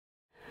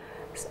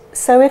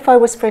So if I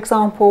was, for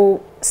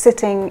example,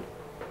 sitting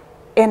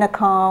in a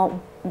car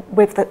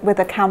with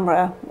a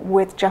camera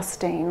with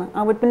Justine,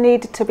 I would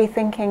need to be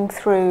thinking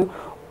through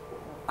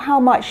how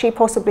might she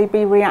possibly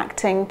be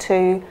reacting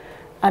to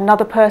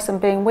another person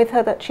being with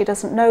her that she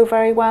doesn't know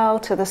very well,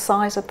 to the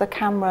size of the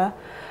camera.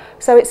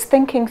 So it's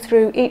thinking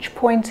through each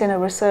point in a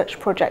research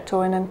project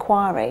or an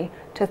inquiry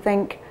to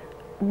think,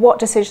 what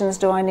decisions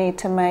do I need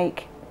to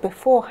make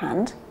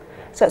beforehand?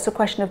 So it's a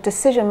question of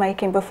decision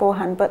making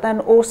beforehand, but then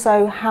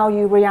also how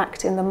you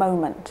react in the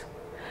moment.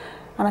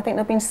 And I think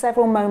there have been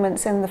several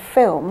moments in the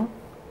film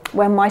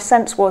when my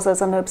sense was,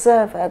 as an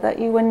observer, that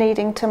you were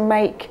needing to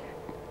make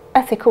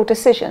ethical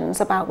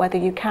decisions about whether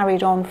you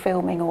carried on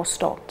filming or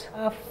stopped.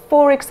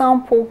 For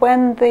example,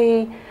 when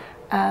the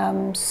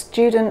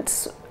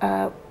students,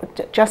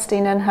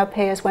 Justine and her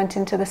peers, went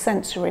into the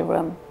sensory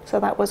room, so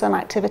that was an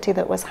activity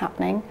that was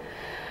happening.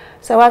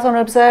 So as an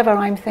observer,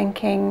 I'm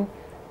thinking,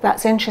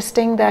 that's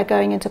interesting, they're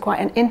going into quite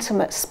an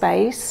intimate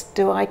space.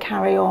 Do I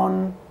carry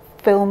on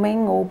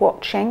filming or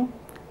watching?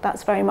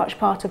 That's very much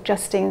part of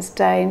Justine's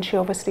day, and she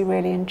obviously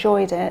really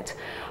enjoyed it.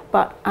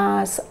 But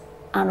as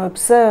an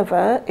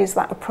observer, is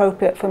that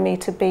appropriate for me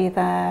to be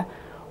there?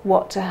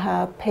 What do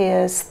her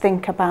peers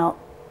think about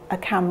a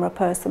camera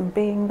person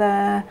being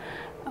there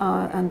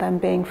and then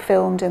being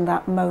filmed in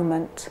that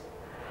moment?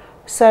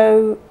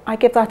 So I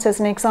give that as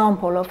an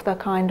example of the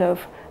kind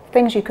of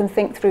things you can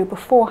think through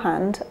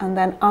beforehand, and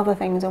then other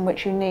things in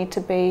which you need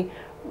to be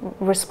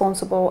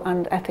responsible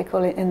and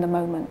ethical in the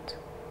moment.